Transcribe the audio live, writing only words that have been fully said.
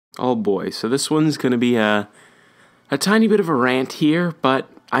Oh boy, so this one's gonna be a tiny bit of a rant here, but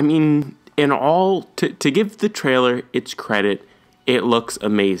I mean, to give the trailer its credit, it looks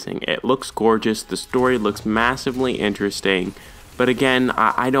amazing. It looks gorgeous. The story looks massively interesting. But again,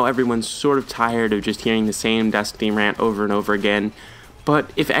 I know everyone's sort of tired of just hearing the same Destiny rant over and over again.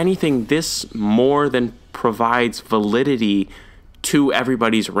 But if anything, this more than provides validity to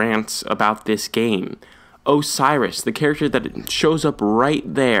everybody's rants about this game. Osiris, the character that shows up right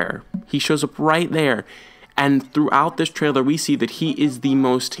there. He shows up right there. And throughout this trailer, we see that he is the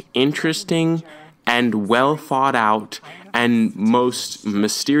most interesting and well thought out and most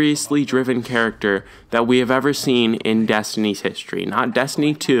mysteriously driven character that we have ever seen in Destiny's history. Not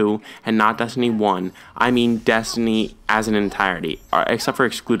Destiny 2 and not Destiny 1. I mean Destiny as an entirety, except for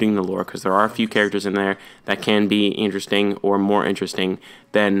excluding the lore, because there are a few characters in there that can be interesting or more interesting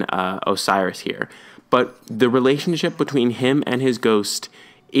than Osiris here. But the relationship between him and his ghost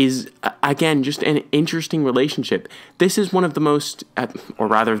is, again, just an interesting relationship. This is one of the most, or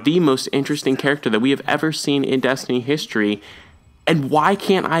rather the most interesting character that we have ever seen in Destiny history, and why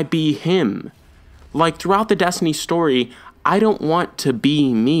can't I be him? Like, throughout the Destiny story, I don't want to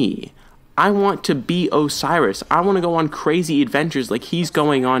be me. I want to be Osiris. I want to go on crazy adventures like he's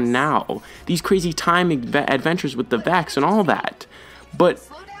going on now. These crazy time adventures with the Vex and all that. But,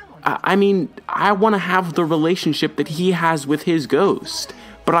 I mean, I want to have the relationship that he has with his ghost.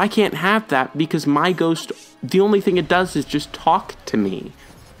 But I can't have that because my ghost, the only thing it does is just talk to me.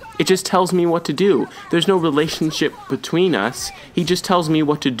 It just tells me what to do. There's no relationship between us. He just tells me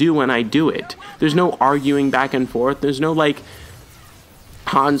what to do when I do it. There's no arguing back and forth. There's no, like,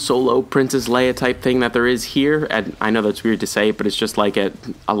 Han Solo, Princess Leia type thing that there is here. And I know that's weird to say, but it's just like a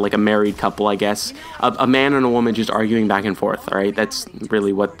married couple, I guess. A man and a woman just arguing back and forth, all right? That's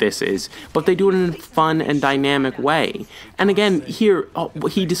really what this is. But they do it in a fun and dynamic way. And again, here,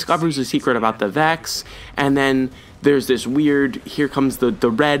 he discovers a secret about the Vex, and then there's this weird, here comes the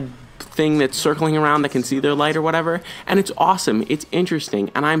red thing that's circling around that can see their light or whatever. And it's awesome, it's interesting,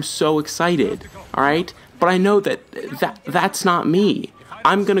 and I'm so excited, all right? But I know that's not me.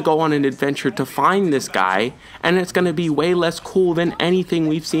 I'm going to go on an adventure to find this guy, and it's going to be way less cool than anything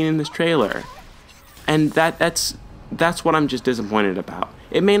we've seen in this trailer. And that's what I'm just disappointed about.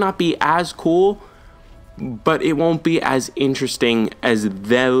 It may not be as cool, but it won't be as interesting as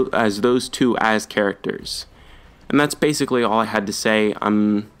those two as characters. And that's basically all I had to say. I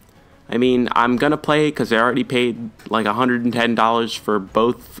mean, I'm going to play it because I already paid like $110 for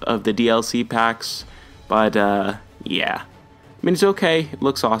both of the DLC packs. But, yeah. I mean, it's okay, it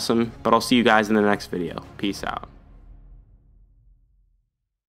looks awesome, but I'll see you guys in the next video. Peace out.